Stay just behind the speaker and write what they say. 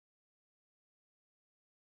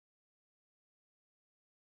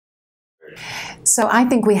So I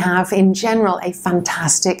think we have, in general, a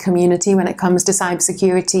fantastic community when it comes to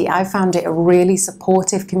cybersecurity. I found it a really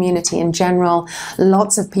supportive community in general.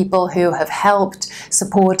 Lots of people who have helped,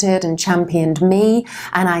 supported and championed me,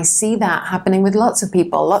 and I see that happening with lots of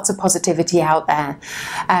people, lots of positivity out there.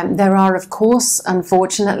 There are, of course,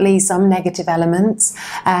 unfortunately, some negative elements.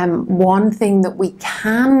 One thing that we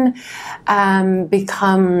can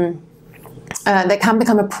that can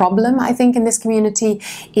become a problem, I think, in this community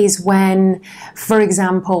is when, for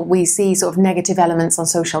example, we see sort of negative elements on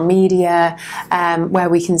social media, where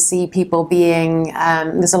we can see people being,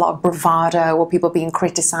 there's a lot of bravado or people being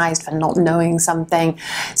criticized for not knowing something.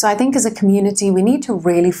 So I think as a community, we need to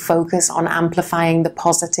really focus on amplifying the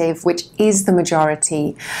positive, which is the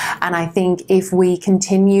majority. And I think if we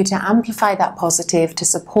continue to amplify that positive, to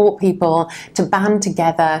support people, to band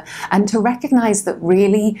together, and to recognize that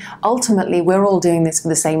really, ultimately, we're all doing this for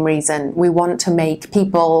the same reason. We want to make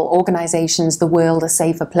people, organizations, the world a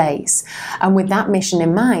safer place. And with that mission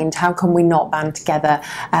in mind, how can we not band together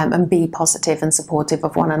and be positive and supportive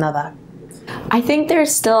of one another? I think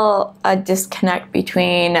there's still a disconnect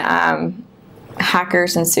between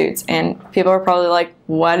hackers and suits. And people are probably like,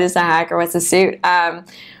 what is a hacker? What's a suit?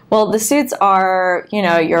 Well, the suits are, you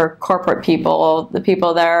know, your corporate people, the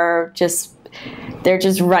people that are just, they're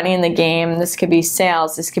just running the game. This could be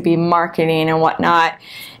sales, this could be marketing and whatnot.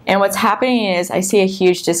 And what's happening is I see a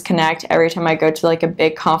huge disconnect every time I go to like a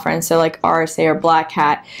big conference, so like RSA or Black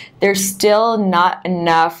Hat. There's still not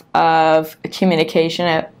enough of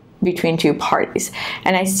communication between two parties.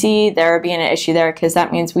 And I see there being an issue there because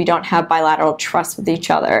that means we don't have bilateral trust with each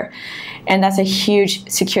other. And that's a huge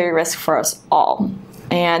security risk for us all.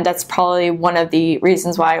 And that's probably one of the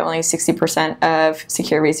reasons why only 60% of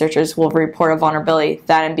security researchers will report a vulnerability,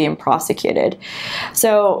 that and being prosecuted.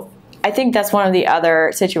 So I think that's one of the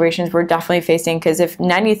other situations we're definitely facing, because if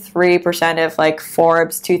 93% of like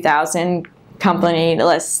Forbes 2000 company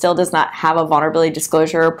list still does not have a vulnerability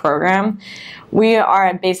disclosure program, we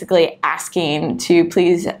are basically asking to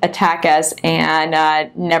please attack us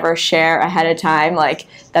and never share ahead of time like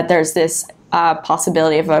that there's this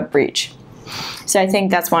possibility of a breach. So I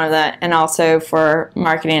think that's one of the, and also for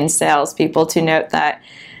marketing and sales people to note that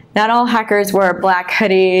not all hackers wear black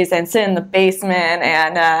hoodies and sit in the basement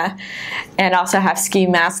and also have ski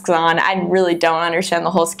masks on. I really don't understand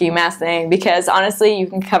the whole ski mask thing, because honestly you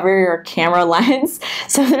can cover your camera lens,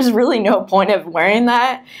 so there's really no point of wearing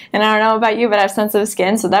that. And I don't know about you, but I have sensitive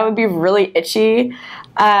skin, so that would be really itchy.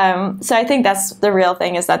 So I think that's the real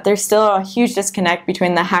thing, is that there's still a huge disconnect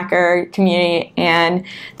between the hacker community and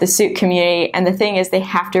the suit community. And the thing is, they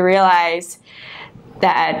have to realize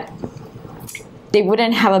that they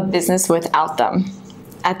wouldn't have a business without them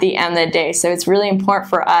at the end of the day. So it's really important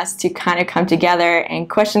for us to kind of come together and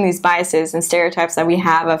question these biases and stereotypes that we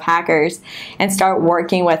have of hackers and start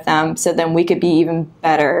working with them, so then we could be even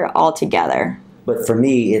better all together. But for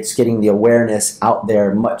me, it's getting the awareness out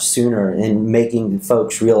there much sooner and making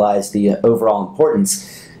folks realize the overall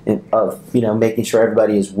importance of, you know, making sure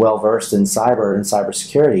everybody is well versed in cyber and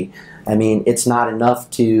cybersecurity. I mean, it's not enough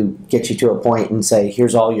to get you to a point and say,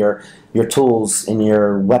 here's all your tools and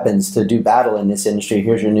your weapons to do battle in this industry.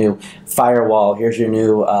 Here's your new firewall. Here's your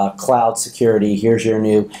new cloud security. Here's your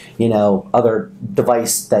new, you know, other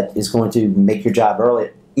device that is going to make your job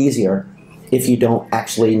easier, if you don't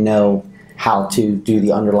actually know how to do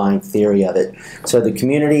the underlying theory of it. So the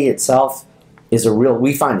community itself is a real,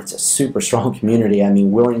 we find it's a super strong community. I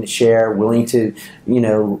mean, willing to share, willing to, you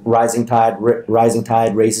know, rising tide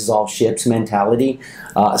raises all ships mentality.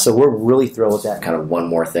 So we're really thrilled with that. Kind of one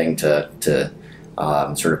more thing to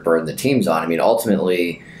sort of burden the teams on. I mean,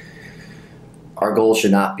 ultimately, our goal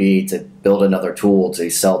should not be to build another tool to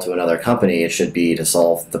sell to another company. It should be to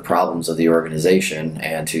solve the problems of the organization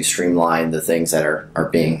and to streamline the things that are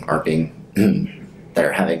being that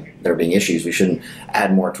are being issues. We shouldn't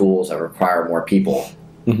add more tools that require more people.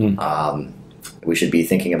 Mm-hmm. We should be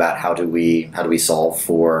thinking about how do we solve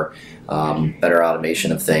for better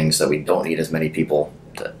automation of things, so we don't need as many people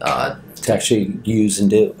to actually use and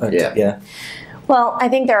do. Yeah. Well, I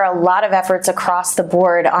think there are a lot of efforts across the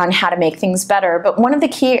board on how to make things better, but one of the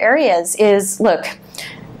key areas is, look,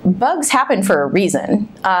 bugs happen for a reason.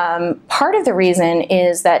 Part of the reason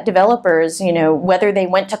is that developers, you know, whether they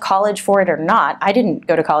went to college for it or not, I didn't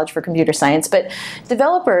go to college for computer science, but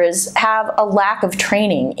developers have a lack of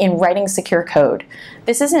training in writing secure code.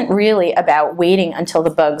 This isn't really about waiting until the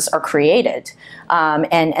bugs are created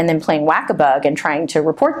and then playing whack-a-bug and trying to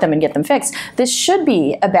report them and get them fixed. This should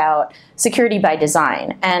be about security by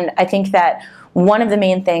design. And I think that one of the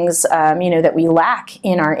main things you know, that we lack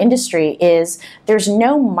in our industry is there's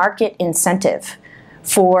no market incentive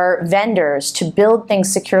for vendors to build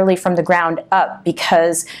things securely from the ground up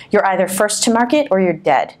because you're either first to market or you're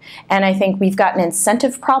dead. And I think we've got an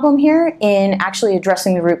incentive problem here in actually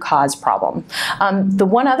addressing the root cause problem. The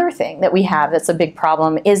one other thing that we have that's a big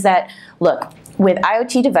problem is that, look, with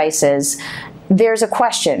IoT devices, there's a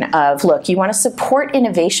question of, look, you want to support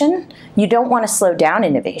innovation, you don't want to slow down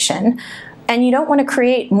innovation, and you don't want to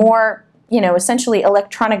create more, essentially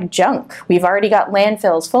electronic junk. We've already got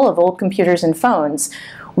landfills full of old computers and phones.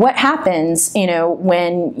 What happens,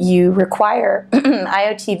 when you require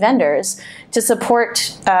IoT vendors to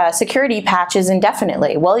support security patches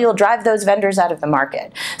indefinitely? Well, you'll drive those vendors out of the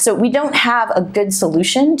market. So we don't have a good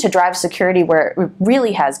solution to drive security where it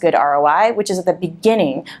really has good ROI, which is at the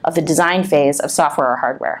beginning of the design phase of software or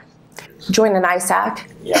hardware. Join an ISAC.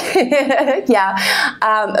 Yeah. Yeah.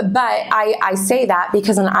 But I say that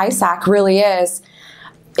because an ISAC really is,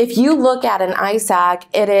 if you look at an ISAC,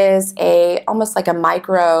 it is almost like a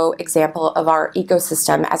micro example of our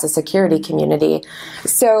ecosystem as a security community.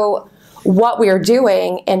 So what we are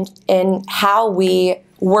doing and how we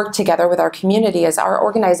work together with our community is our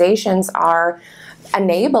organizations are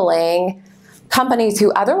enabling companies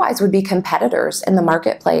who otherwise would be competitors in the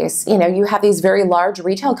marketplace. You have these very large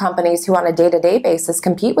retail companies who on a day-to-day basis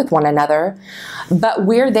compete with one another, but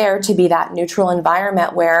we're there to be that neutral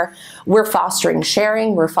environment where we're fostering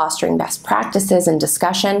sharing, we're fostering best practices and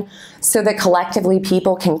discussion so that collectively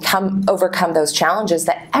people can overcome those challenges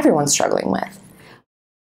that everyone's struggling with.